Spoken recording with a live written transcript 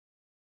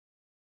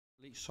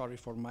Sorry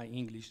for my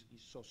English,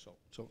 it's so-so.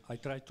 So I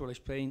try to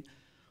explain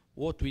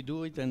what we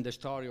do it and the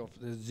story of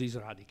this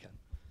radical.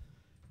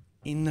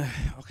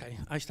 Okay,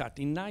 I start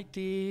in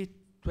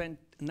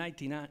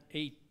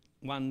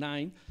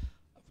 1919,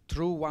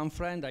 through one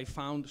friend I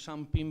found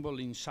some pinball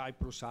in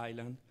Cyprus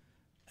Island.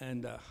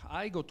 And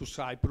I go to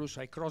Cyprus,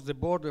 I cross the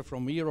border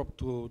from Europe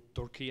to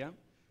Turkey.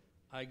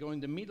 I go in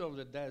the middle of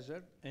the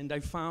desert and I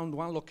found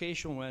one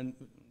location when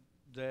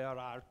there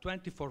are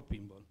 24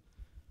 pinball.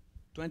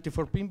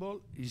 24 pinball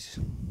is,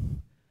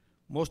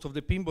 most of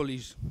the pinball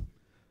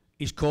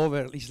is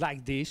covered, is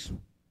like this,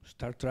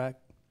 Star Trek,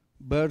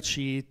 bird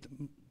sheet,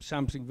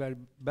 something very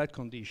bad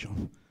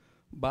condition.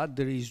 But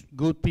there is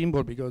good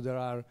pinball because there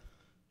are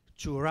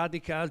two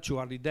Radical, two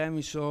Harley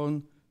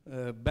Davidson,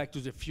 Back to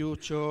the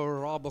Future,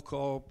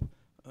 Robocop,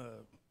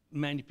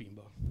 many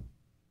pinball.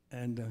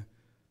 And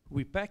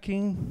we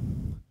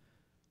packing,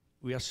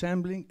 we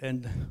assembling,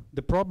 and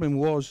the problem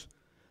was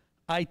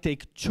I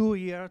take 2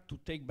 years to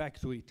take back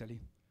to Italy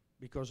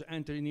because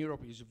entering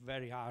Europe is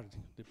very hard.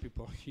 The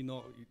people, you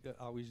know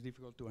how it's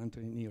difficult to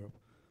enter in Europe.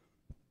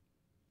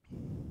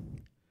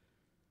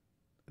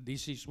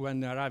 This is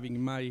when arriving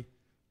in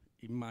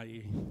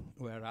my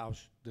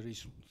warehouse. There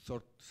is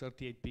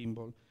 38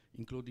 pinball,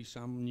 including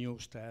some new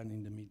stand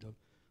in the middle,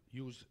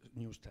 used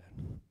new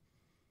stand.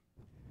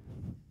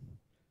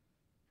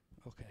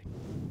 Okay,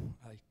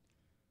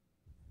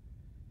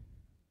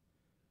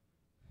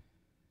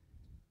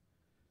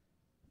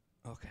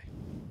 ok.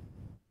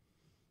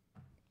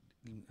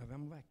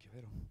 Avevamo vecchio,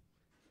 vero?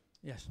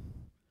 Yes.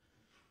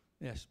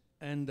 Yes.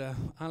 And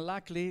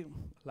unluckily,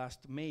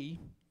 last May,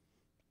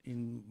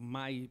 in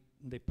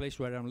the place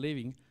where I'm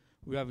living,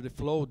 we have the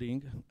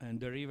flooding and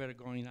the river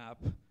going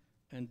up.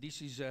 And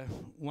this is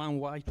one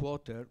white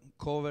water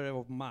covered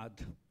of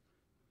mud.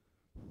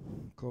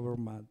 Covered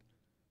mud.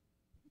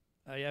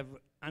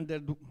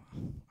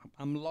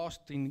 I'm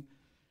lost in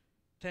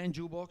 10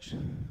 jukebox,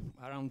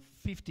 around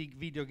 50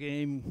 video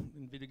games.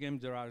 In video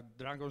games there are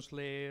Dragon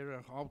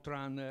Slayer,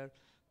 Outrunner.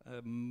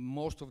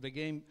 Most of the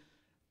game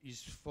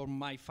is for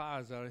my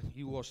father.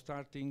 He was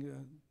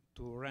starting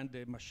to rent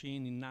the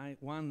machine in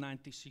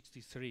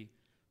 1963.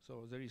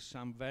 So there is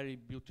some very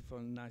beautiful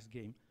and nice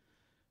game.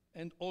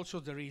 And also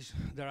there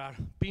are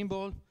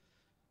pinball.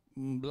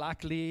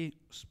 Luckily,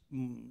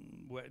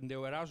 in the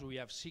warehouse we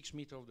have 6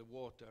 meters of the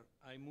water.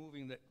 I'm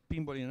moving the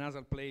pinball in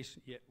another place.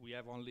 We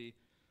have only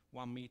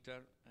 1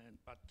 meter,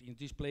 but in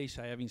this place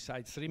I have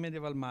inside 3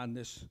 Medieval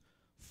Madness,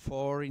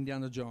 4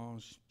 Indiana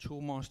Jones,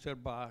 2 Monster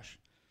Bash,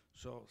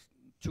 so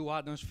 2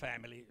 Addams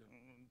Family,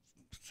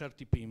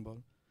 30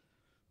 pinball.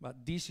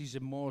 But this is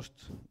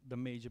the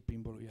major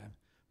pinball we have.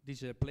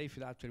 This is a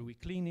playfield after we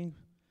cleaning.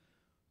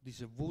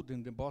 This is wood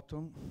in the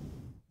bottom.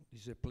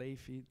 This is a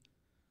playfield.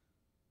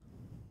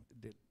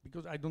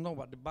 Because I don't know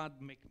what the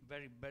bad make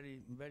very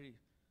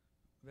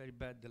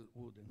bad the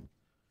wooden.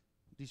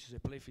 This is a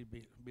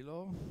playfield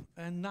below,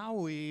 and now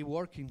we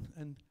working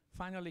and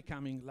finally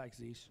coming like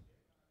this.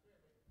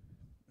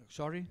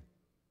 Sorry?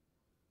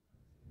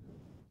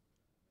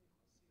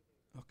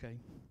 Okay.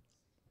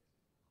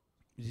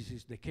 This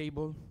is the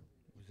cable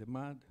with the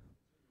mud.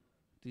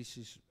 This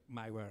is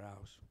my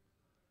warehouse.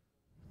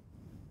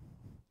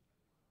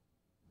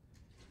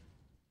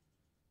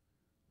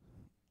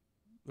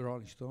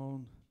 Rolling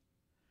Stone.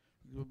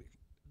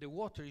 The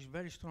water is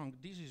very strong.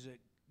 This is a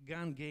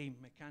gun game,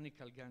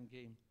 mechanical gun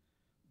game.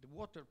 The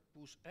water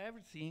pushes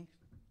everything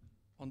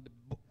on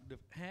the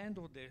hand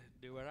of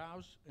the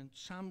warehouse, and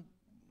some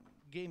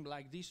game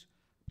like this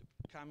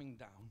coming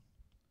down.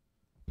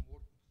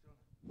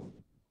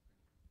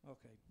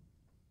 Okay.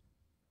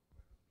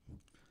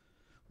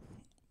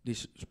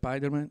 This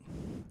Spider-Man.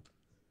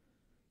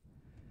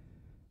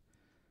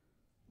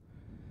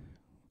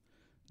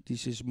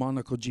 This is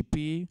Monaco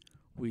GP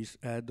with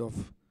head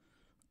of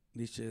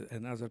this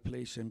another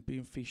place and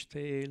pin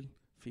fishtail.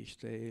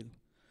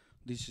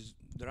 This is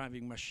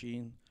driving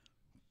machine,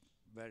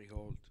 very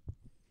old.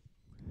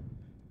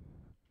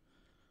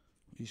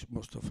 Is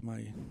most of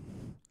my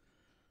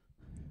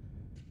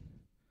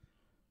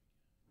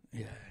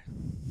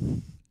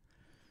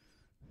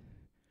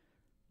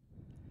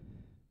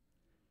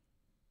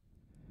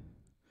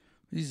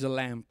This is a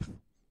lamp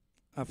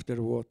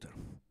after water.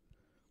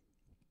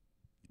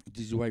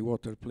 This is white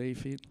water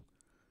playfield.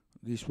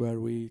 This is where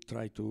we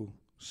try to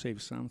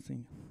save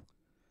something.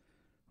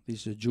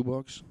 This is a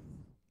jukebox.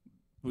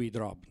 We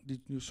drop.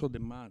 You saw the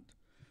mud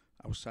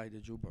outside the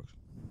jukebox.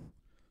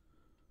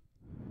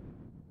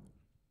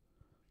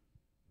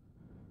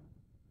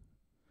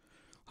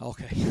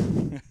 Okay.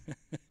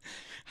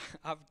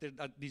 After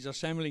that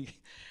disassembling,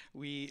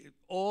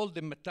 all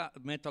the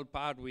metal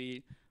part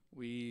we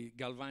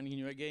galvanize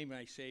in a game.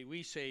 I say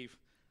we save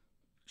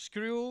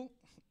screw,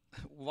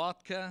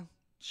 vodka,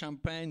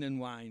 champagne, and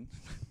wine,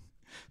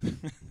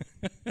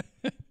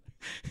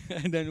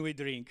 and then we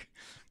drink.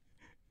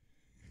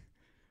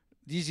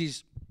 This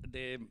is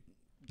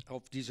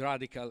of this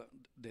radical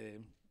the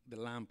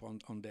lamp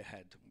on the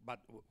head, but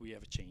we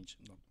have changed,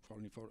 not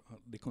only for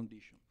the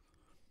condition.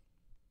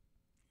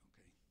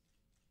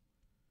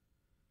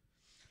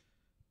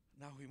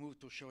 Now we move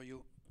to show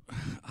you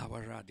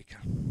our radical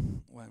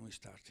when we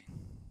starting.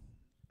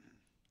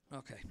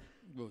 Okay,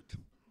 good.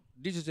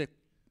 This is a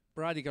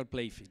radical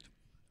playfield.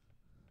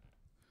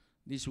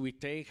 This we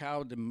take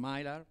out the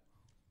mylar.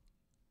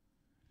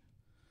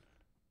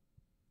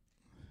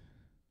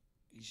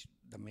 Is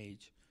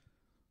damaged.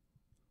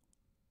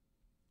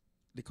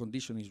 The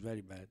condition is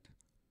very bad.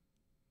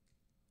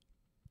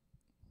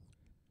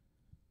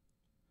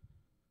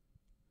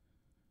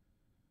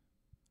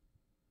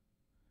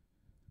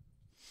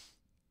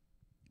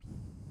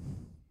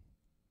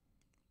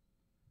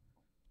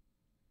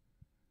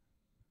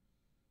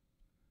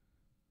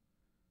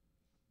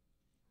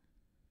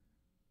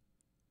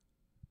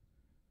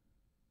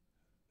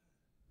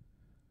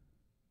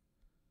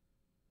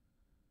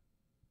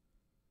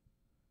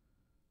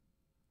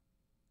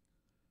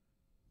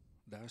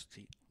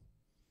 Dusty.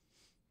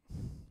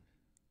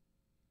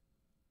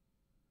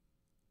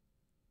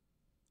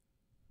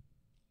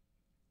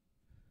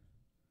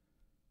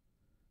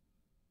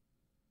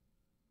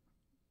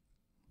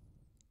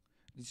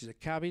 This is a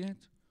cabinet.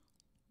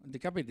 The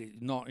cabinet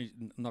is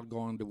not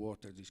going in the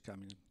water, this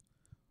cabinet.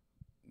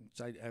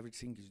 Inside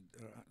everything is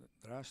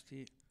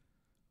rusty.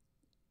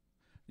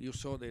 You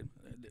saw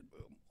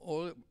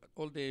all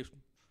the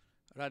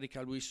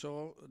radical we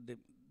saw, the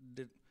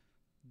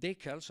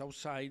decals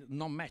outside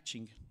not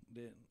matching.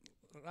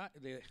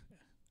 The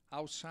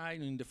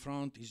outside in the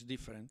front is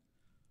different.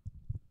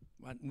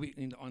 But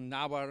on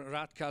our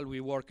radical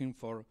we're working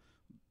for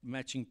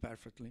matching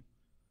perfectly.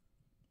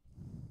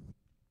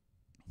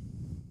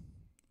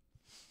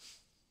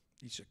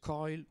 It's a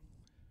coil.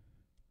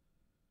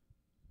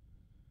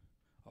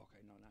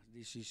 Okay, no,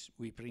 this is,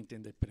 we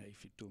printed the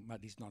playfield too,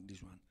 but it's not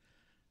this one.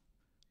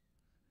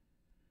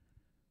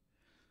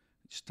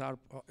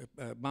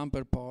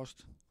 Bumper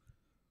post.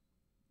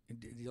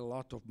 There's a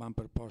lot of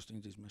bumper post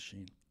in this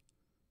machine.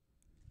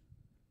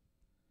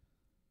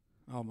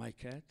 Oh, my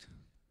cat,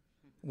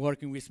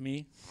 working with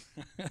me.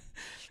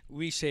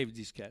 We saved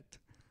this cat.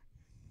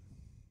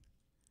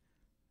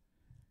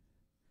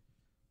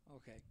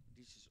 Okay,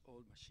 this is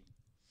old machine.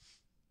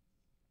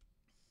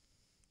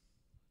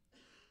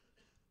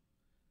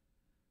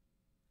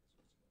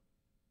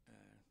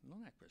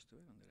 Non è questo,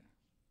 vero Andrea?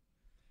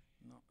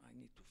 No, I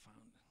need to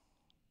find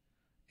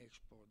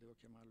Expo, devo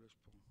chiamarlo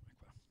Expo, è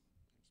qua.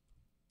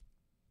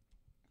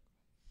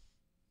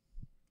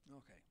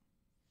 Ok.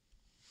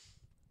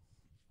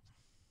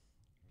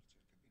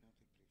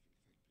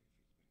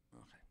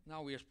 Okay.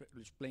 Now we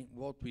explain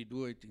what we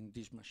do it in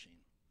this machine.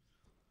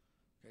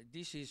 Okay,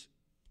 this is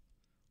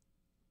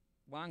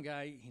one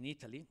guy in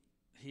Italy.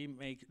 He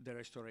made the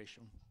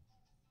restoration.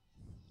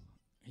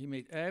 He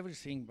made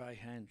everything by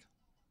hand.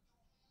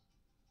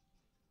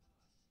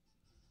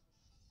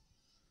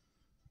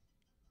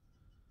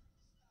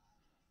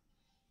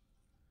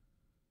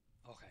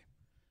 Okay,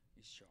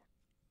 it's short.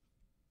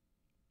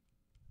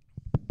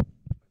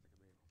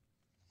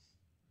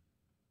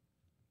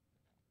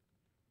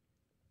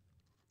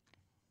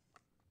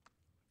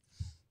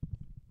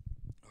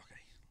 Ok,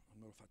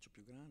 allora lo faccio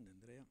più grande,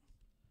 Andrea.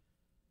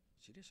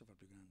 Si riesce a fare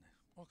più grande?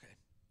 Ok.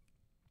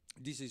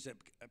 This is a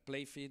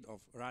playfield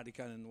of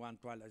radical and one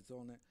twilight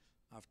zone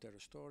after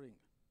restoring.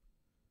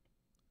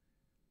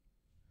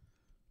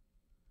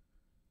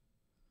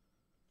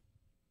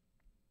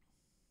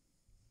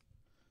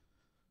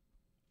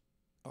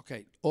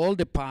 Okay, all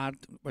the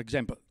part, for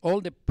example,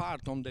 all the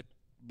part on the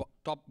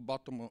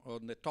bottom,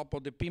 on the top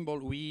of the pinball,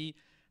 we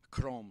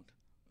chromed,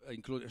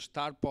 including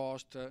star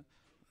post,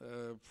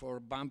 for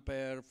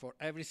bumper, for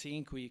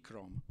everything we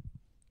chrome.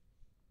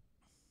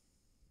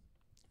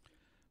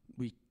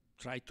 We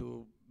try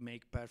to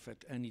make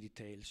perfect any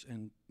details,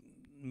 and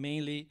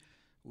mainly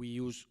we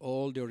use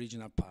all the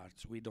original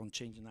parts. We don't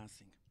change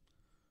nothing.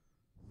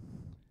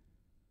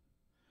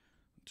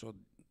 So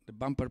the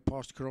bumper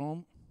post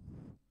chrome.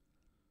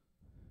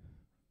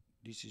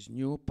 This is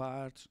new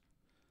parts.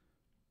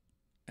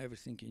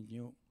 Everything is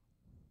new.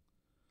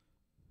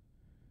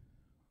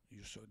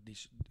 You saw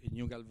this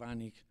new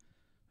galvanic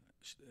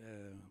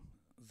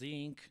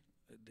zinc,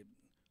 the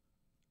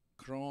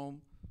chrome.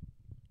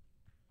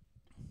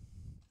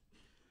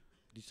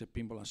 This is a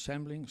pinball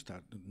assembling.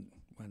 Start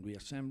when we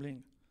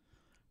assembling.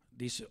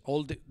 This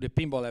all the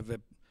pinball have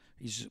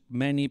is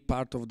many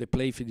part of the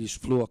playfield is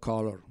fluo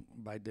color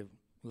by the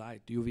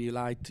light, UV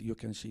light. You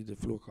can see the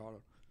fluo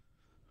color.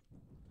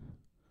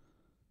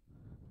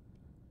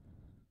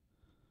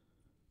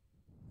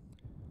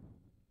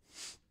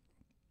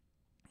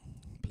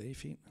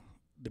 Playfield.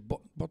 The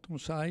bottom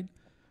side,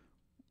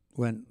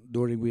 when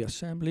during we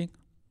assembling,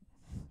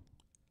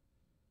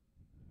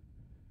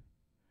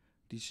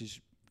 this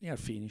is near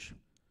finish.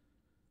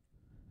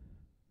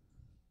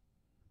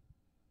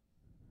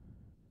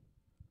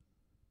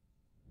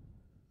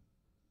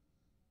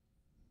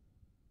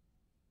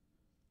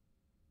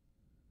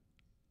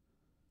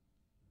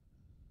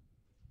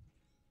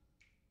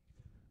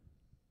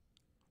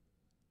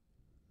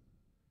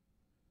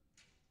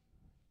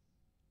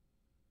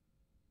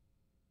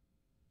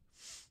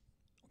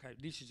 Okay,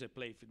 this is a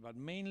playfield, but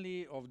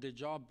mainly of the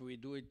job we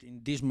do it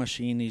in this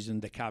machine is in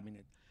the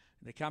cabinet.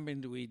 The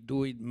cabinet we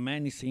do it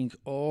many things,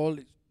 all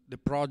the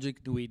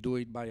project we do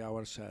it by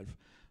ourselves.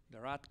 The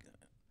rat.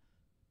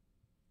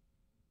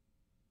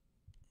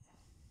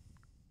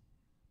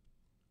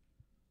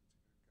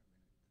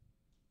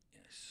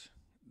 Yes,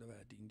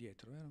 dov'è? Di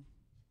indietro, vero?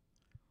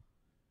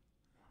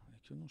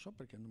 Ecco, non so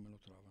perché non me lo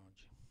trova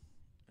oggi.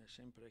 È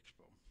sempre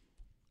Expo.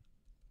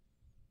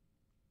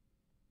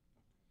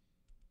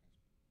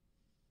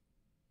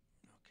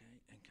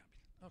 Okay, and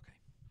cabinet. Okay.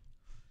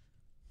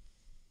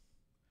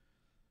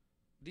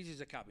 This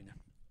is a cabinet.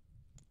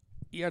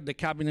 Here the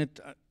cabinet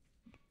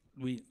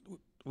we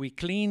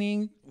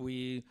cleaning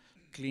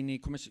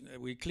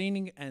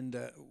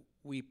and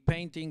we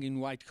painting in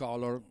white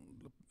color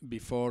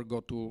before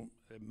go to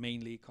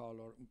mainly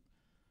color.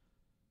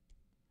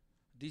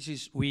 This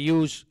is we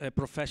use a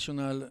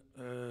professional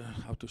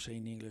how to say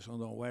in English, I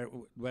don't know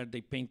where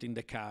they paint in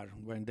the car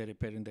when they're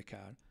repairing the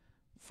car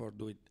for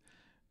do it.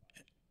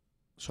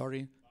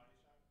 Sorry.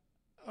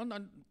 Oh,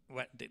 no,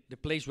 well, the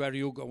place where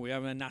you go, we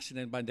have an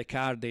accident by the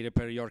car, they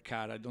repair your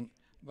car. I don't.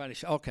 Well,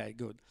 okay,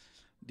 good.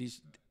 This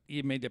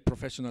he made a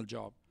professional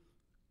job.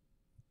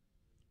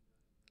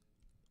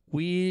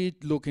 We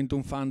looking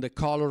to find the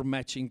color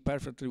matching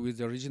perfectly with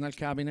the original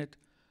cabinet.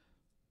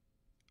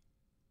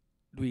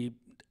 The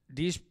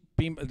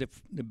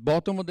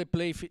bottom of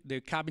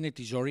the cabinet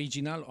is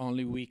original.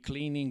 Only we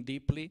cleaning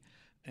deeply,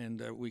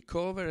 and we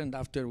cover, and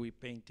after we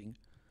painting.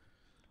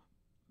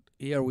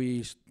 Here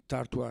we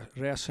start to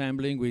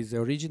reassembling with the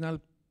original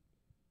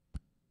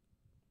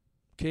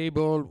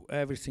cable.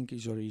 Everything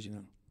is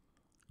original.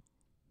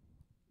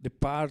 The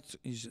part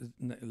is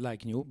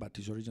like new, but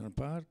is original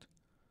part.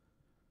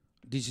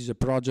 This is a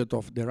project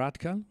of the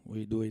Ratcal.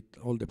 We do it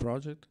all the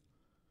project.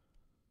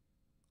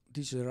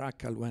 This is a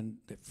Ratcal when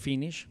they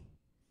finish.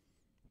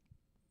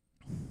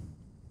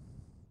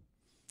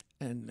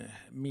 And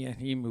me and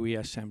him, we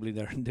assemble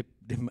the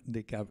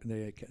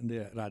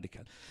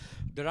Radical.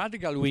 The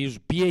Radical, we use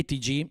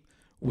PATG.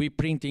 We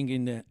printing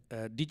in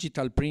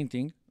digital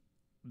printing,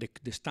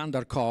 the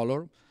standard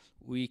color.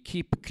 We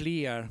keep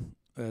clear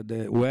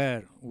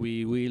where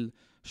we will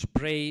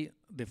spray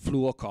the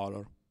fluo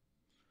color.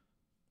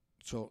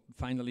 So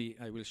finally,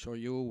 I will show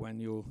you when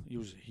you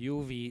use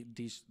UV,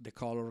 the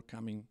color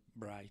coming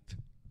bright.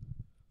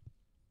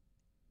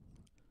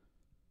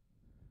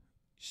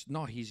 It's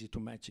not easy to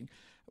matching.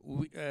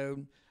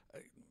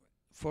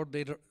 For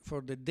the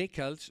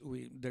decals,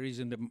 there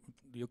is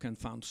you can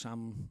find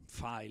some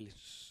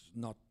files,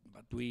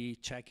 but we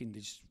checking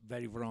this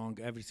very wrong.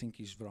 Everything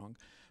is wrong.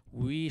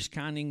 We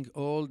scanning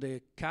all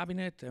the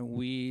cabinet and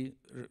we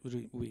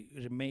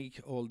remake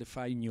all the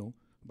file new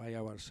by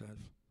ourselves.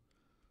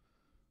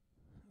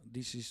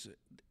 This is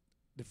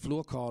the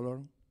fluo color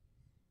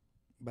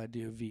by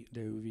the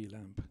UV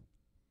lamp.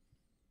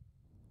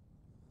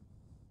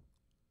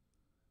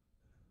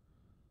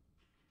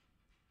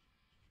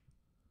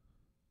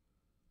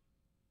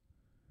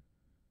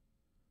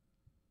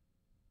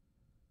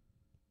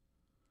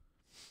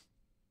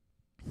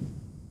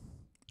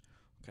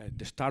 Okay,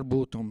 the start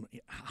button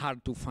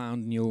hard to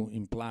find new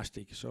in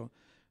plastic, so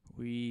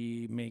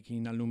we make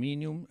in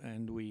aluminum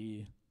and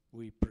we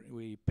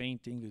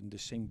painting in the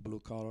same blue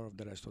color of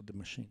the rest of the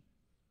machine.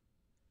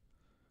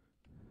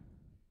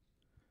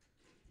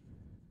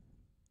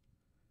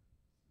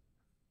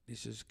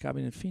 This is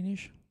cabinet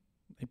finish.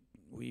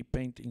 We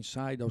paint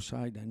inside,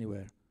 outside,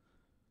 anywhere.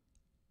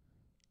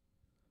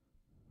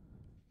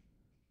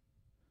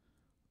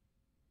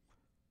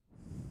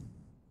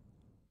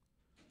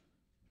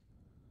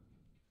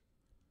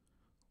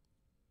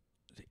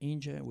 The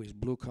engine with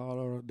blue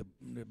color, the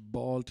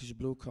bolt is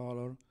blue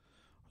color.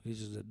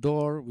 This is the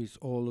door with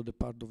all of the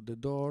part of the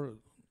door,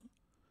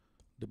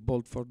 the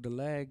bolt for the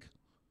leg.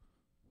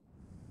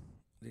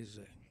 This is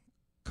a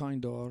coin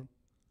door,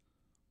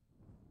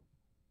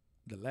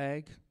 the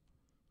leg,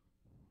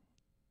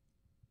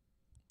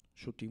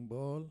 shooting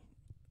ball,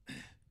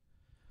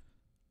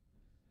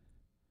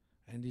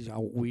 and this is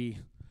how we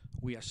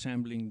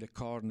assembling the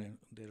corner,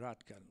 the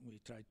Ratcal. We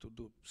try to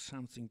do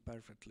something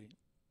perfectly.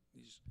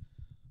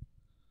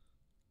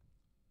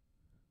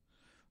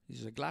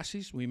 These are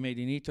glasses we made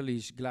in Italy.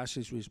 Is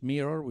glasses with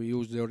mirror. We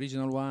use the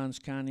original one,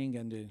 scanning,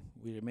 and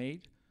we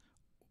remade.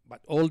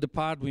 But all the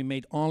part we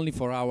made only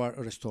for our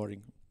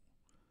restoring.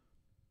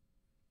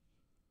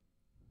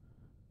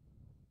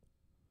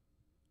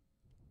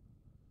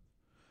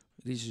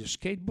 This is a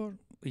skateboard.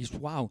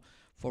 Wow,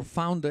 for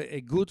found a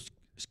good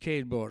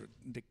skateboard,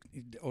 the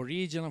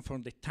original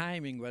from the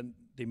timing when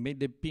they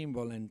made the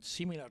pinball and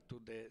similar to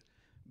the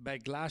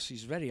back glass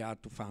is very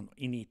hard to find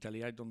in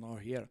Italy. I don't know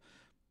here.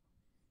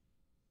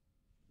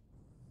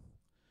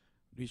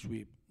 This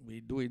we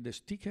do it the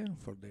sticker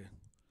for the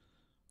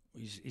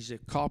is a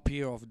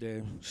copy of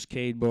the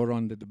skateboard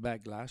on the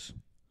back glass.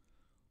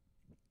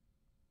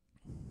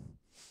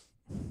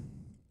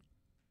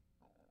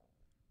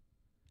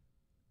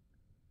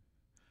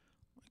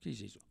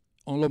 This is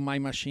all of my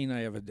machine.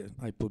 I have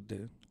I put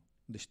the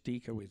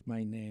sticker with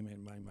my name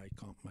and my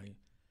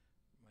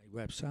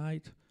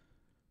website.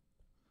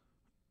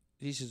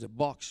 This is a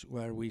box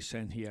where we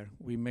send here.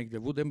 We make the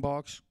wooden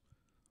box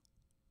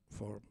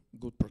for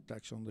good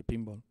protection on the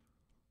pinball.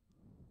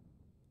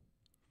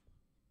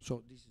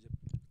 So this is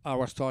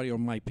our story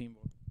on my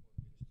pinball.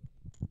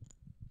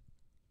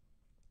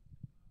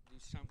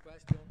 There's some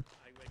question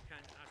I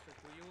can answer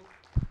to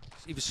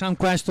you. If some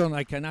question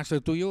I can answer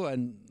to you,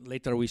 and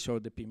later we show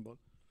the pinball.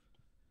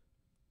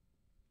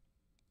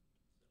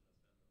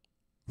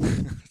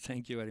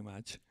 Thank you very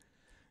much.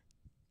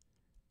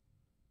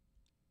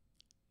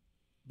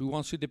 Do you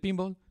want to see the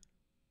pinball?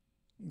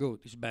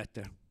 Good, it's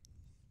better.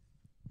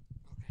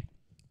 Okay.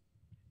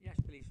 Yes,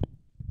 please.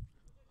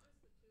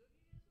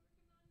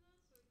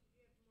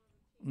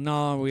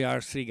 No, we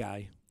are three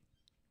guy.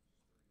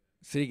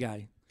 Three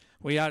guy.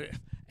 We are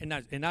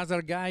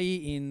another guy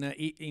in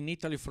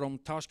Italy from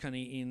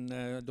Tuscany.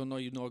 Don't know,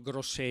 you know,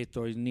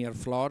 Grosseto is near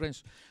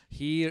Florence.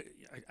 Here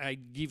I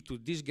give to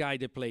this guy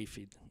the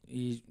playfield.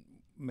 He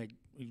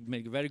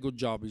make a very good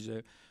job.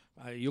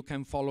 You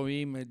can follow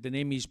him. The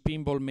name is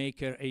Pinball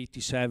Maker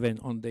 87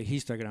 on the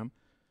Instagram.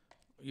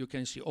 You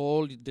can see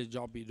all the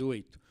job he do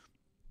it.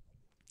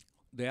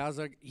 The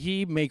other,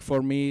 he make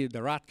for me the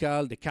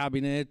Ratcal, the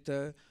cabinet,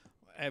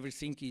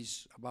 everything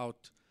is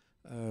about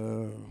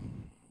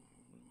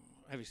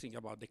everything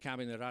about the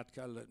cabinet,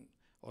 Ratcal,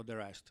 or the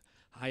rest.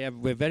 I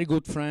have a very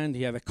good friend.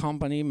 He have a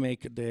company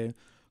make the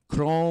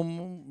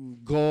chrome,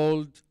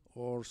 gold,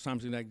 or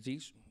something like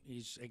this.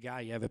 He's a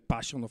guy, he have a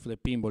passion of the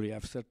pinball. He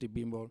have 30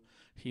 pinball,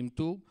 him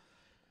too.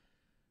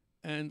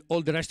 And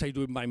all the rest I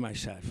do it by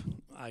myself.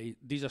 I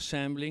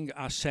disassembling,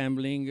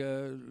 assembling,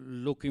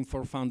 looking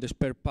for found the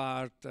spare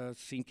part,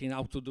 thinking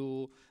how to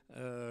do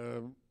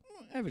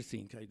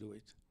everything. I do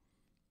it.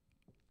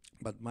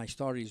 But my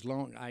story is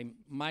long.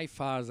 My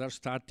father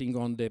starting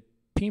on the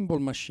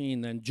pinball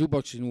machine and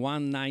jukebox in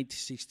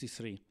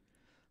 1963.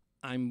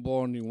 I'm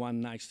born in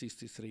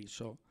 1963,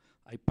 so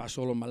I pass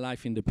all of my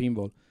life in the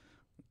pinball.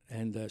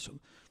 And so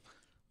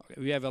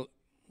okay, we have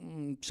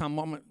some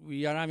moment.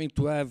 We are having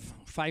to have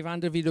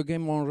 500 video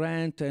game on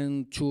rent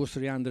and 200 or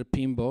 300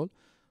 pinball.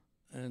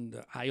 And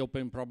I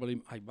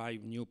buy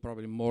new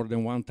probably more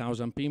than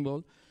 1,000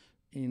 pinball.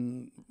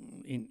 In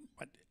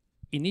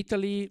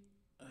Italy,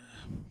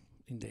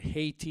 in the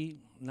 80,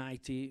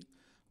 90,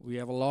 we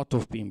have a lot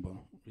of pinball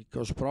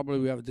because probably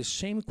we have the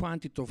same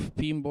quantity of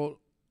pinball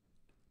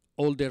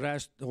all the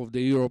rest of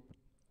the Europe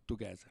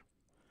together.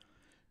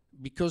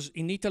 Because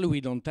in Italy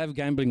we don't have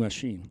gambling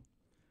machine.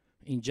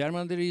 In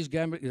Germany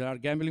there are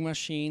gambling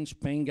machines,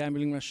 Spain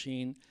gambling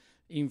machine.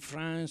 In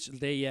France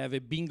they have a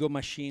bingo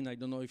machine. I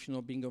don't know if you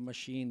know bingo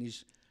machine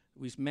is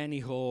with many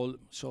holes,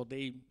 so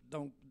they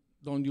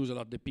don't use a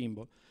lot of the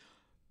pinball.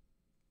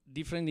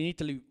 Different in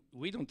Italy,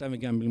 we don't have a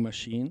gambling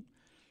machine.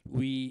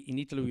 In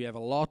Italy we have a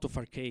lot of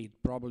arcade,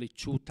 probably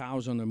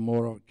 2,000 or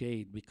more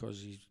arcade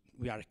because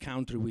we are a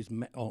country with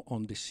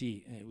on the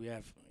sea. We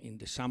have in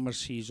the summer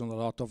season a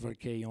lot of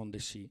arcade on the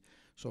sea,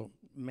 so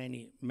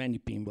many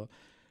pinball.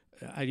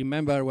 I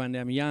remember when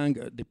I'm young,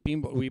 the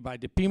pinball we buy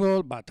the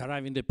pinball, but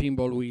arriving the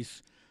pinball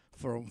with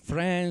from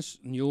France,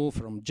 new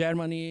from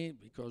Germany,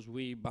 because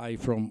we buy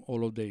from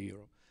all of the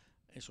Europe.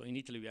 And so in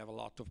Italy we have a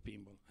lot of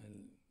pinball,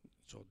 and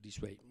so this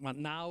way. But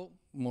now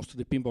most of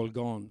the pinball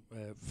gone.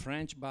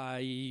 French buy,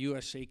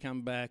 USA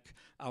come back,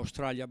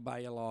 Australia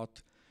buy a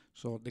lot.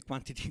 So the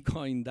quantity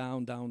going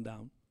down.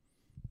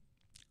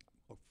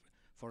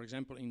 For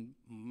example, in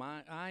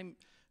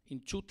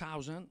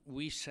 2000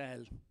 we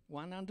sell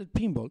 100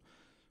 pinball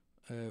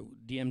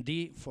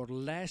DMD for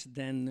less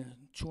than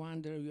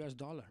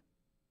 $200.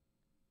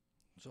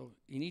 So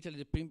in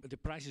Italy the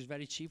price is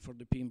very cheap for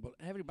the pinball.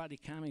 Everybody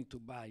coming to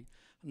buy.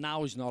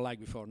 Now it's not like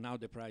before. Now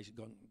the price is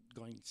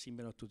going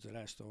similar to the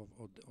rest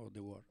of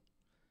the world.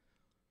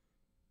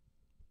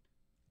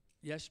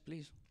 Yes,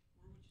 please.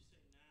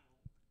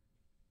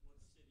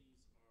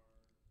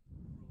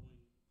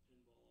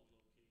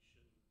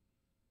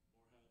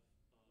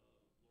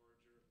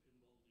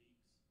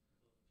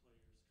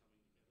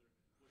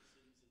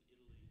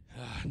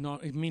 No,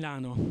 in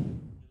Milano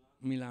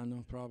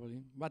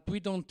probably, but we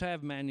don't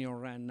have many on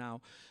rent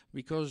now,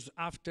 because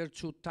after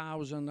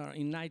 2000,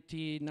 in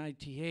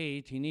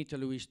 1998 in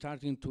Italy we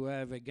starting to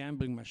have a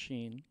gambling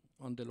machine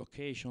on the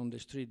location, on the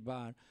street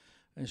bar,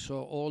 and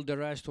so all the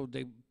rest of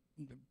the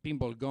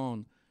pinball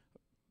gone.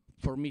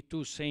 For me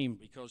too, same,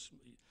 because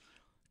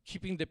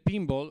keeping the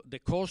pinball, the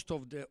cost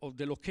of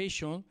the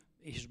location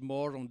is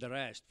more on the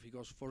rest,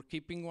 because for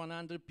keeping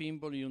 100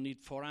 pinball you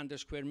need 400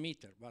 square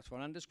meter, but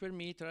 400 square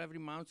meter every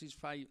month is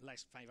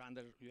less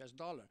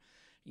 $500.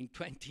 In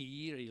 20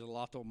 years is a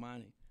lot of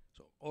money.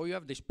 So all you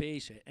have the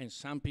space, and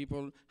some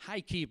people,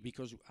 I keep,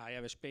 because I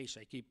have a space,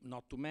 I keep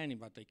not too many,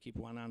 but I keep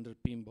 100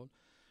 pinball.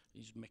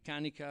 It's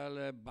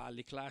mechanical,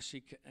 Bally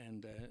Classic,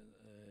 and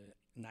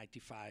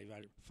 95.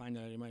 I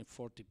finally remain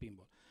 40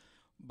 pinball,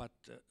 but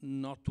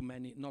not too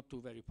many, not too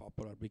very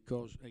popular,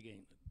 because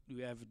again,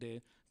 we have the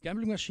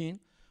gambling machine.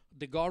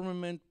 The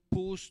government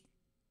pushed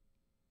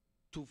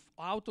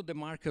out of the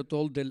market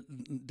all the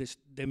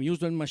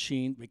amusement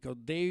machine, because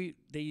they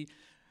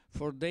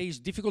For they it's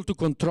difficult to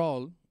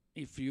control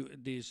if you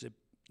this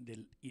the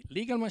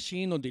legal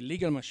machine or the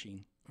illegal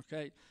machine.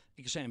 Okay,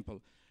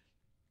 example: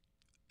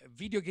 a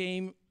video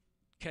game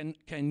can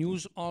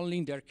use only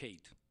in the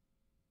arcade.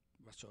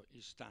 So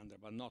it's standard,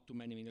 but not too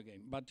many video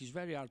games. But it's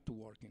very hard to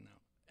work in now.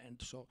 And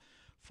so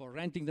for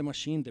renting the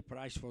machine, the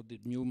price for the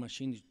new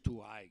machine is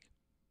too high.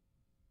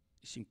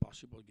 It's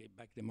impossible to get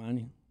back the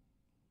money.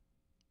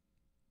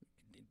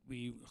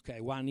 Okay,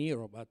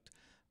 €1, but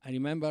I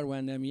remember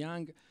when I'm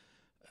young,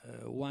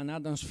 one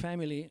Adams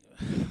family,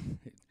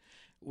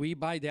 we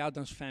buy the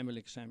Adams family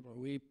example.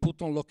 We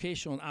put on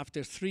location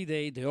after 3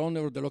 days, the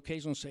owner of the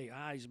location say,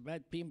 it's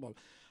bad pinball,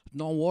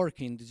 not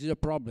working, this is a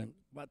problem.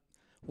 But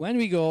when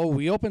we go,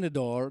 we open the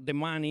door, the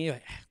money,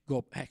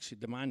 exit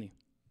the money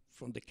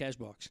from the cash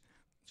box.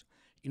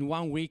 In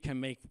 1 week, I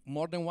make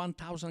more than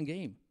 1,000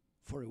 games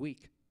for a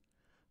week.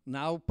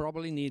 Now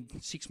probably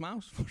need 6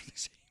 months for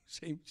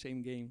the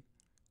same game.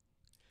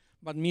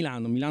 But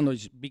Milano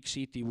is a big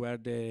city where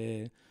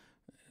the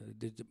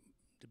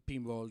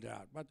pinball there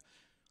are. But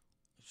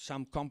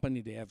some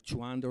company, they have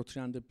 200 or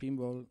 300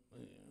 pinball.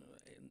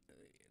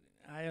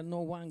 I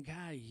know one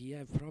guy, he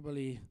have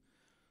probably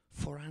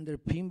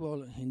 400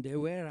 pinball in the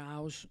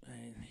warehouse,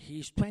 and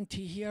he's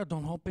 20 years,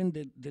 don't open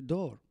the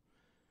door.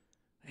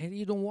 And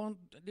they don't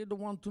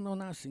want to know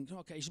nothing.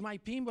 Okay, it's my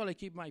pinball, I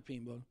keep my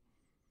pinball.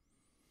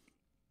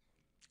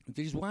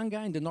 There is one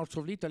guy in the north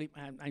of Italy,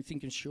 I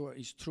think I'm sure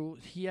it's true,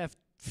 he have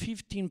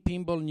 15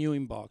 pinball new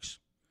in box.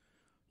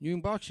 New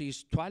in box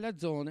is Twilight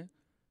Zone,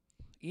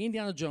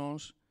 Indiana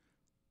Jones,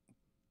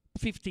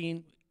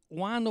 15,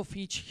 one of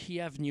each he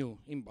have new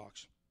in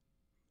box.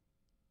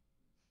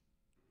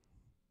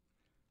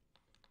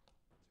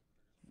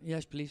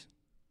 Yes, please.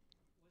 Was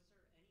there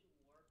any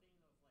warping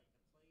of like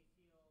the play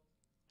field after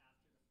the flood?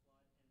 And the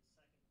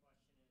second question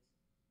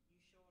is,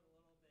 you showed a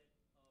little bit of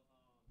printing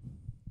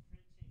of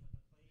the play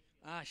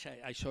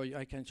field. I saw you.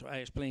 I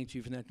explained to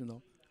you if you need to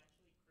know. So you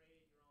actually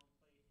created your own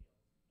play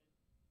field.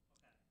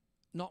 Okay.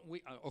 No,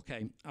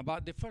 okay.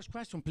 About the first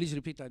question, please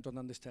repeat. I don't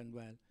understand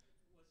well.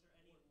 Was there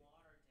any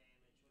water damage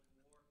with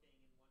warping and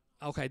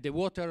whatnot? Okay, the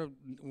water.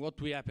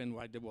 What will happen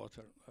with the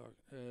water?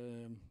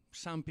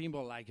 Some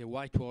people like a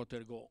white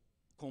water go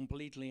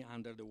completely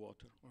under the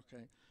water,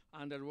 okay?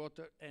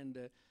 Underwater,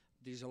 and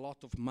there's a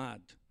lot of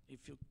mud.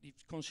 If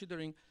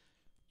considering,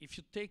 if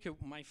you take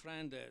my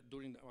friend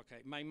during,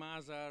 my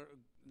mother,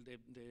 the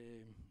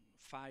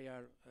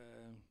fire,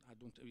 I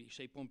don't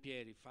say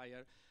pompieri,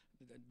 fire,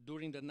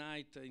 during the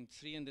night, in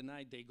 3 in the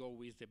night, they go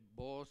with the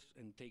boat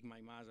and take my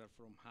mother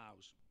from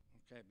house,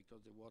 okay,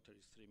 because the water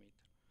is 3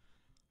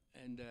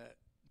 meters. And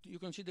you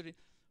consider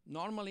it,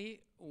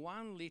 normally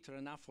 1 liter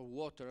enough of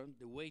water,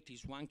 the weight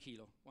is 1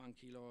 kilo, 1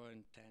 kilo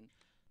and 10.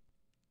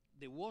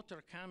 The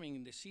water coming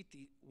in the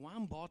city,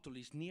 1 bottle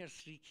is near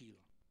 3 kilo.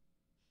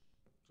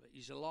 So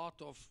it's a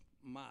lot of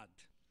mud.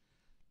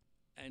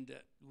 And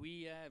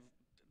we have,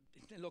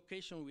 in the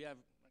location, we have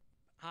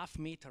 ½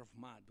 meter of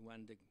mud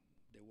when the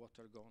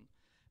water gone.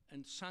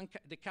 And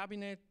the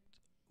cabinet,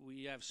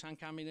 we have some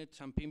cabinet,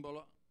 some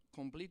pinball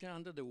completely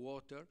under the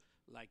water,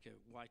 like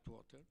white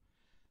water.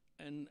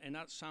 And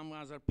some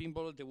other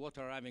pinball, the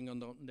water arriving on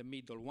the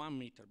middle, 1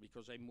 meter,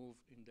 because I move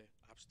in the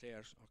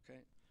upstairs, okay?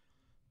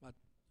 But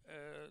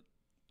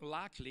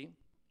luckily,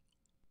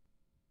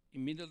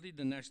 immediately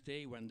the next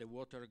day when the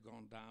water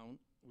gone down,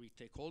 we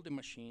take all the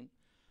machine,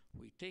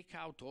 we take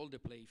out all the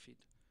playfield,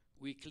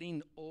 we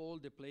clean all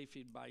the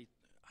playfield by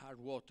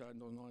hard water, I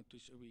don't know what to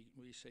say,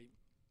 we say,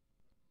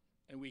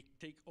 and we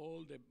take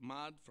all the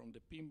mud from the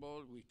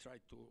pinball, we try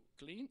to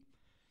clean.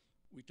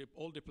 We take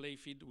all the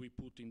playfield, we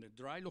put in the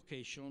dry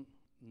location,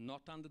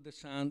 not under the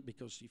sun,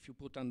 because if you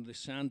put under the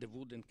sun, the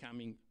wood is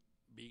coming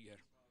bigger.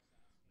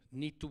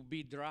 Need to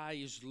be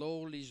dry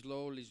slowly,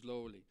 slowly,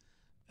 slowly.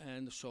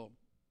 And so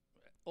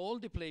all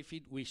the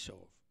playfield we save.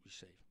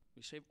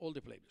 We save all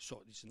the playfield.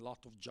 So it's a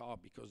lot of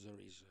job because there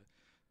is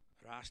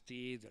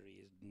rusty, there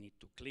is need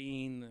to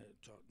clean,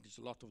 so there's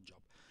a lot of job.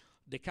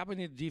 The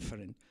cabinet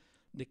different.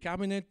 The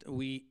cabinet,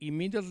 we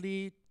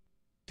immediately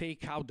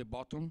take out the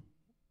bottom,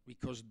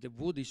 because the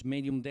wood is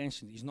medium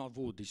density. It's not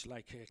wood, it's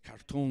like a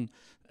cartoon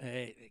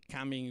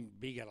coming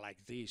bigger like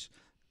this.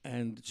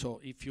 And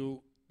so if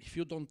you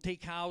don't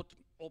take out,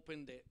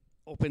 open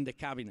the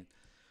cabinet.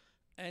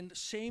 And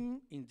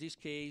same in this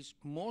case,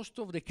 most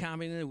of the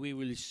cabinet we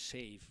will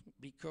save,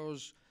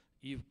 because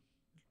you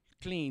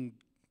clean,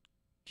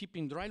 keep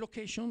in dry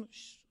location,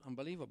 it's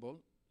unbelievable,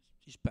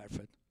 it's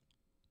perfect.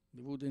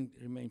 The wood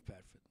remain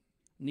perfect.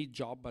 Need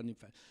job, but in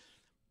fact.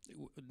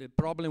 The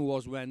problem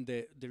was when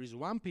there is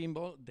 1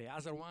 pinball, the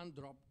other one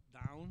dropped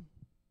down.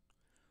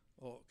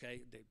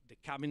 Okay, the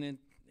cabinet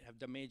have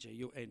damage,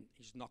 and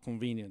it's not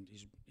convenient.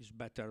 It's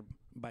better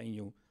buying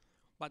new.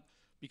 But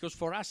because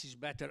for us it's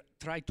better,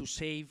 try to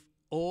save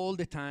all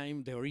the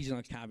time the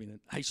original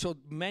cabinet. I saw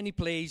many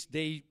places,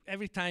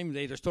 every time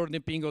they restore the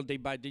pinball, they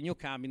buy the new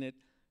cabinet.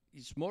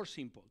 It's more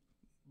simple.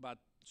 But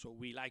so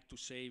we like to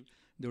save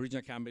the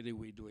original cabinet,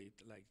 we do it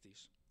like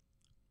this.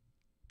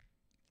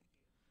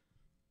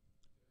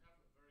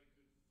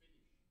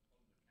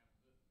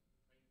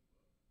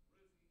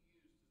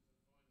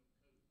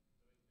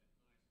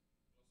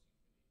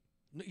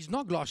 No, it's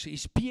not glossy,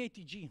 it's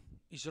PATG.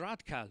 It's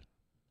Radcal.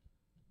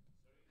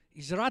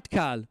 It's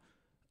Radcal.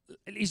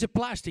 It's a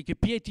plastic, a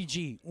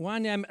PATG.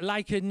 One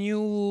like a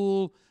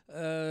new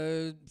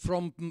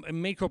from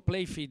Make or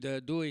Play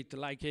Feed, do it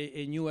like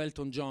a new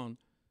Elton John.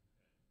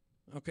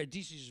 Okay,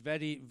 this is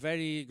very,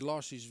 very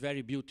glossy. It's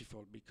very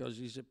beautiful because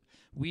it's a,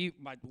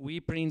 but we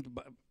print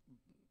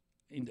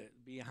in the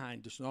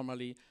behind. So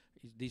normally,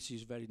 this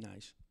is very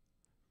nice.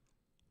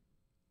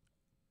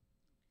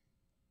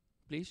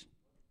 Please.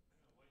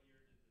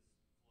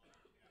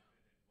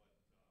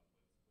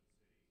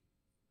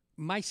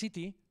 My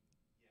city.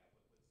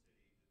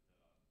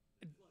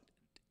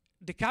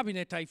 The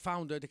cabinet I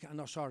found.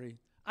 No, sorry.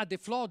 Ah, the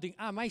flooding.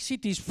 Ah, my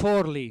city is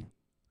Forli.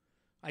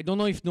 I don't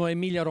know if no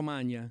Emilia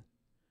Romagna.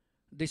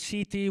 The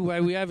city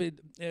where we have it,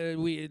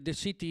 the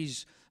city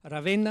is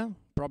Ravenna.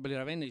 Probably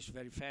Ravenna is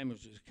very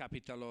famous. It's the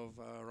capital of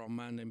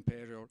Roman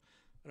Empire.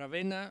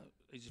 Ravenna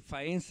is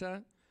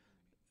Faenza,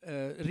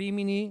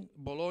 Rimini,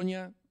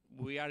 Bologna.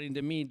 We are in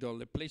the middle.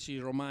 The place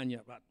is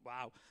Romagna. But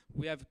wow,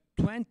 we have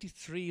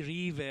 23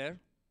 rivers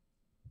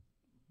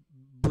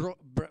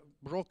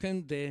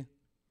broken the.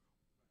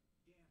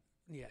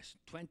 Yes,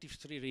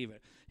 23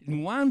 rivers.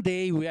 In one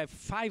day, we have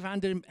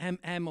 500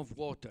 mm of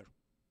water.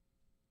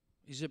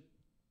 It's a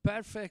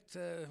perfect,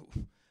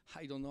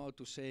 I don't know how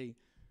to say,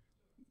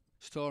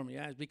 storm,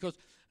 yes, because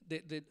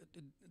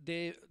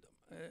the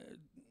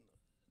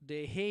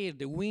air,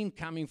 the wind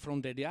coming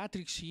from the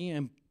Adriatic Sea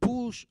and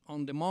push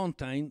on the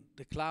mountain,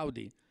 the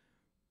cloudy.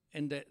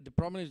 And the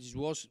problem is,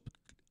 was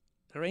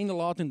rain a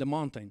lot in the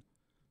mountain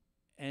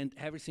and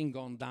everything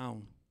gone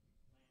down.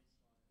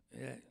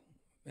 Yeah.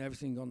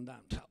 Everything gone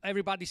down. So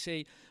everybody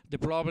say the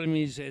problem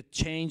is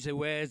change the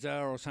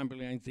weather or something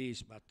like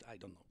this, but I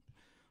don't know.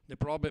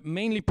 The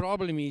mainly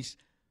problem is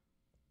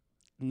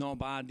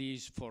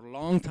nobody's for a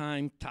long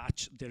time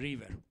touched the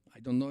river. I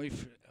don't know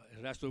if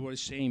the rest of the world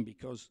is saying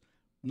because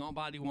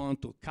nobody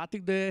want to cut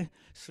the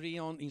tree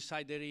on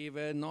inside the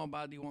river.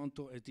 Nobody want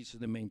to. This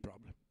is the main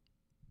problem.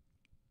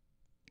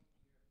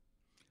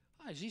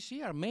 This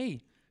year,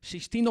 May,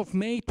 16th of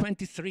May,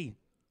 23.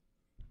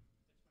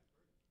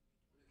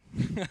 But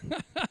You've done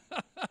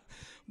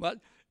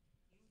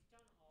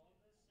all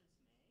of this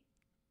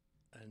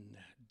since May? and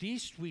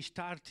this we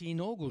start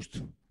in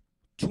August,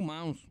 2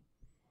 months.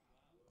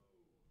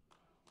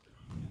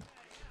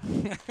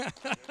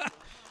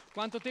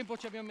 Quanto tempo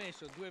ci abbiamo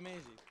messo? 2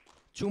 mesi.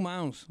 2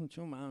 months,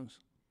 2 months.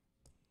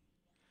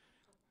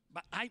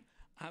 But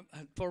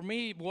for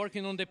me,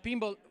 working on the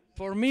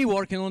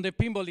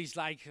pinball is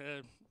like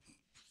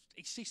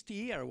it's 60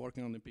 years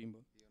working on the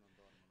pinball.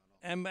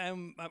 And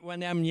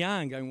when I'm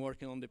young, I'm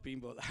working on the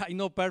pinball. I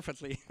know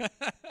perfectly.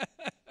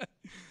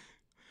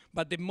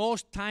 But the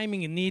most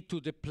timing need to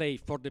the play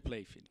for the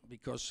play feed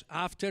because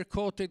after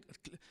coated,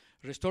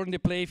 restoring the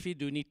play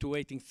feed, you need to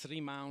wait in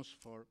 3 months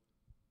for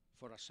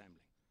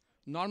assembling.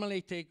 Normally, I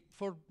take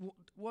for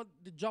what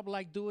the job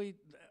like do it.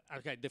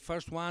 Okay, the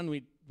first one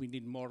we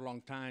need more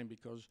long time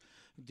because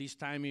this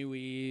time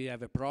we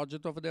have a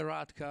project of the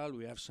Radcal.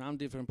 We have some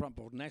different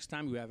problems. Next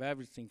time we have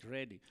everything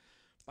ready.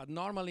 But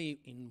normally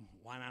in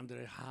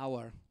 100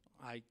 hours,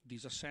 I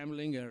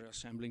disassembling and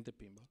assembling the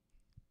pinball.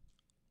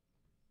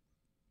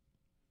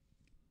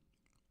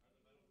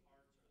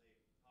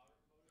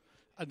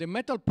 The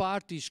metal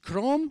part is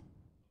chrome,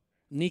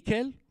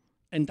 nickel,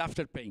 and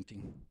after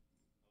painting.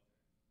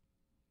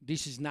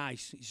 This is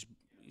nice.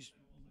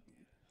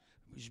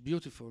 It's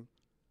beautiful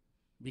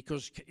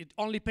because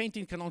only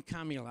painting cannot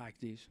come in like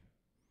this.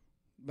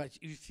 But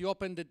if you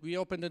we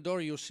open the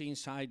door, you see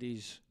inside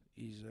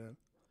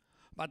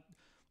but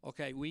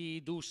okay,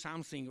 we do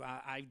something.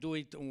 I do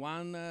it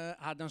one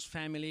Adams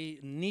family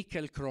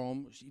nickel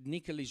chrome.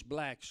 Nickel is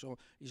black, so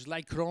it's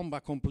like chrome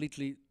but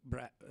completely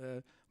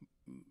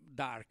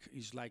dark.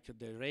 It's like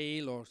the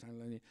rail or something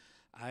like that.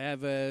 I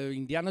have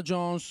Indiana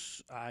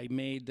Jones. I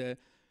made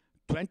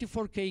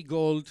 24K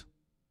gold,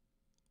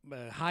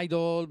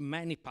 idol,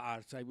 many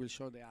parts. I will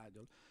show the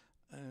idol.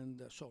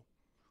 And so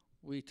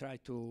we try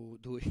to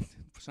do it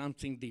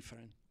something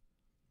different.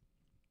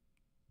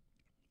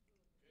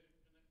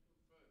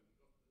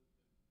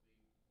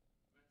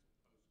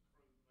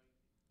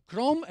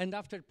 Chrome and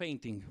after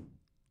painting.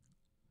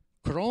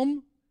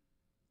 Chrome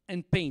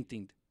and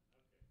painting.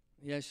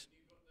 Okay. Yes.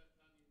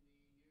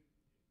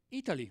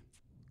 Italy.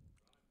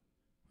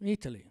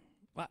 Italy.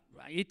 Well,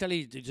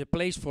 Italy is a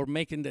place for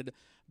making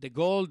the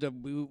gold.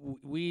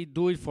 We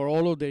do it for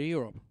all over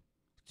Europe.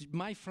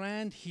 My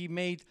friend, he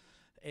made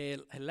a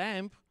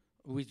lamp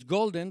with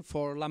golden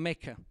for La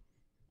Mecca.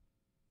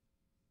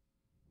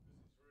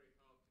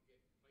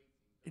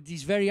 It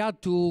is very hard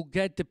to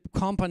get the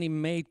company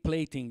made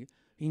plating.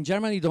 In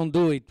Germany, don't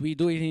do it. We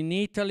do it in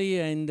Italy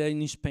and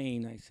in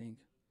Spain, I think.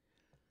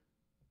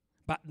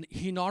 But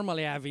he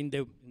normally have in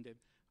the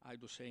I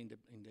would say in the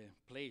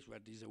place where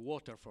there's a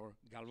water for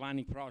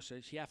galvanic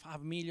process, he have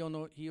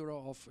 €500,000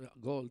 of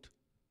gold.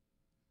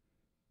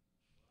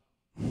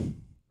 Well, why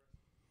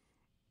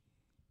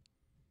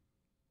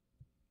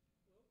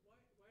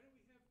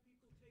don't we have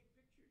people take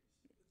pictures?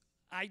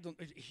 I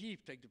don't. He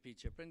take the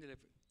picture.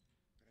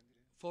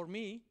 For me,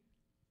 I mean,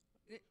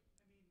 the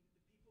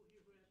people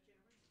here who have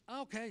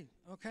cameras? okay,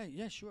 okay,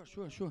 yeah, sure,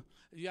 sure, sure.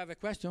 You have a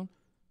question?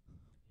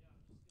 Yeah,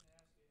 I'm just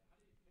gonna ask you,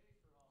 how do you pay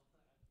for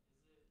all that?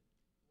 Is it,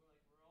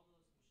 were all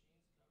those machines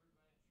covered by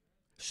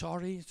insurance?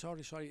 Sorry,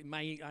 sorry, sorry.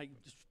 I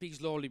speak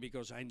slowly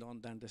because I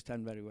don't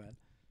understand very well.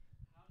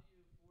 How do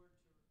you afford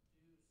to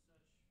do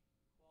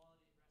such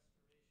quality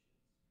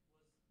restorations?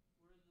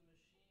 Were the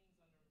machines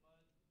under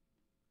mud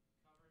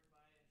covered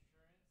by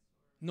insurance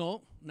or?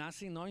 No,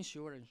 nothing, no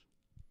insurance.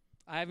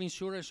 I have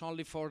insurance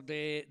only for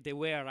the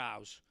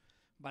warehouse,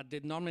 but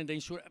normally the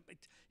insurance,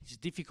 it's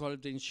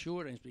difficult, the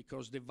insurance,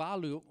 because the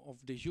value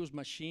of the used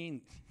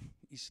machine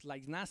is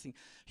like nothing.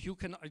 You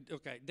can,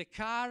 okay, the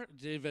car,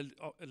 they will,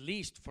 at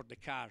least for the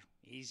car,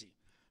 easy.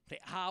 The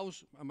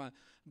house,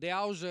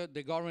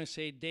 the government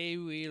say they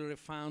will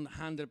refund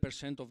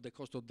 100% of the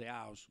cost of the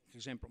house. For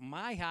example,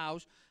 my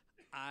house,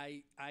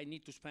 I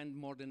need to spend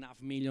more than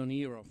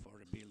 €500,000 for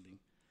rebuilding.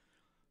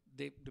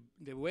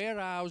 The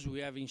warehouse, we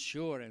have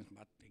insurance,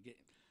 but again,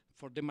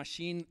 for the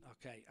machine,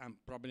 okay,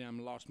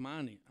 I'm lost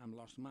money,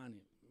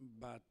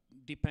 but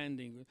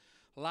depending.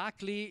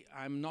 Luckily,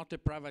 I'm not a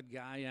private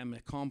guy, I'm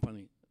a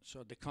company.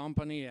 So the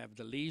company have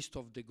the list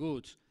of the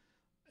goods,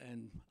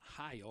 and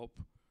I hope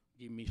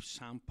give me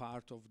some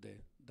part of the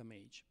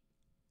damage.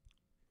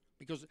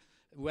 Because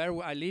where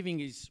I living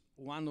is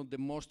one of the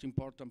most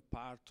important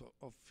part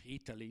of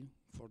Italy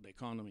for the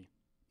economy,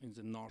 in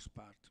the north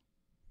part. So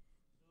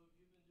have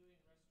you been doing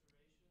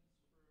restorations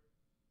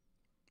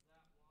for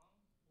that long?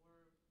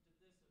 Or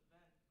did this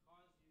event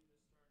cause you to start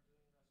doing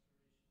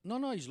restorations? No,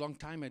 no, it's long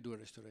time I do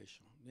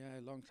restoration. Yeah,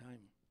 a long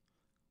time.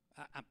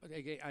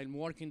 I'm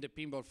working the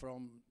pinball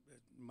from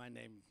my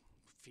name,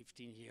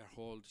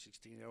 15-year-old,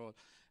 16-year-old,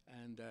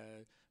 and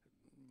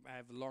I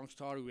have a long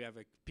story. We have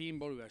a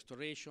pinball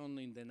restoration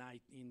in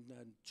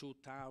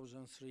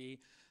 2003.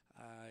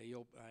 I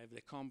have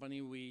the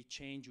company. We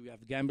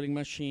have gambling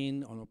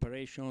machine on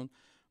operation.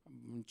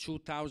 In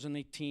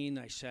 2018,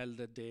 I sell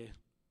the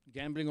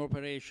gambling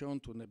operation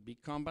to the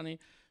big company.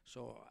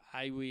 So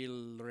I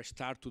will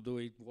restart to do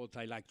it what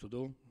I like to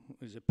do,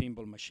 is a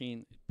pinball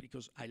machine,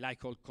 because I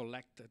like all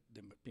collected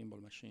the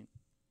pinball machine.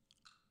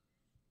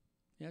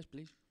 Yes,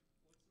 please.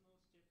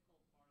 What's the most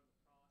difficult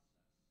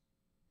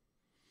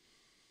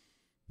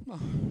part of the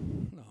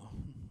process?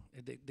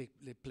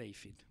 No, the play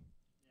field.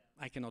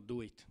 Yeah. I cannot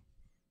do it.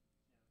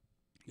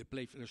 Yeah.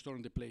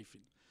 Restoring the play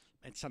field.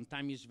 And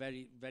sometimes it's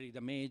very, very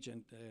damaged.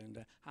 And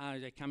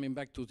coming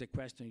back to the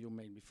question you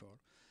made before,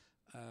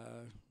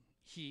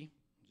 he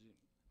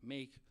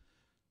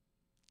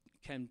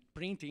can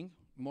printing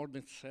more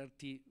than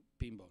 30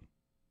 pinball.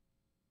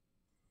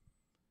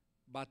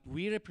 But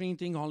we're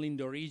printing only in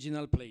the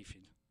original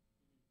playfield.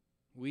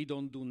 We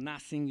don't do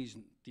nothing is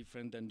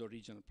different than the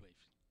original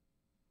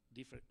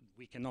playfield.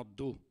 We cannot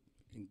do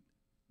in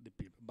the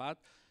people. But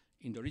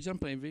in the original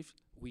playfield,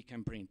 we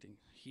can printing.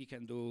 He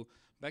can do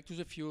Back to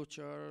the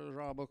Future,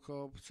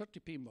 Robocop, 30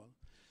 pinball,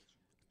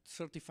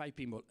 35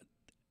 pinball.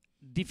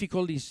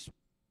 Difficult is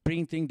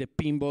printing the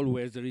pinball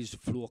where there is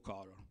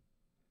fluocolor.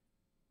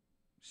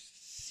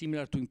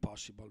 Similar to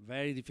impossible,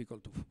 very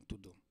difficult to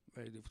do,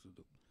 very difficult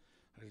to do.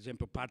 For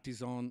example,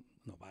 Partizan,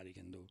 nobody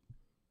can do.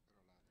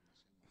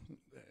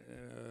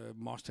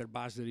 Monster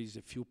Bass, there is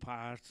a few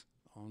parts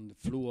on the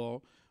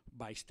fluo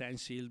by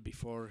stencil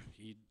before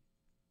he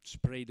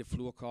spray the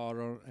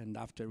fluocolor, and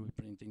after we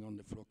printing on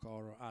the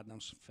fluocolor.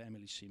 Adam's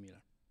Family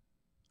similar.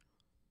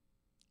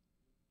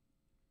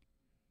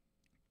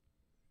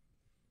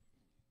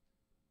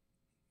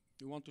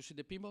 You want to see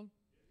the pinball?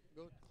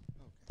 Good.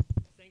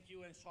 Okay. Thank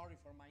you, and sorry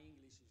for my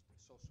English is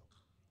so-so.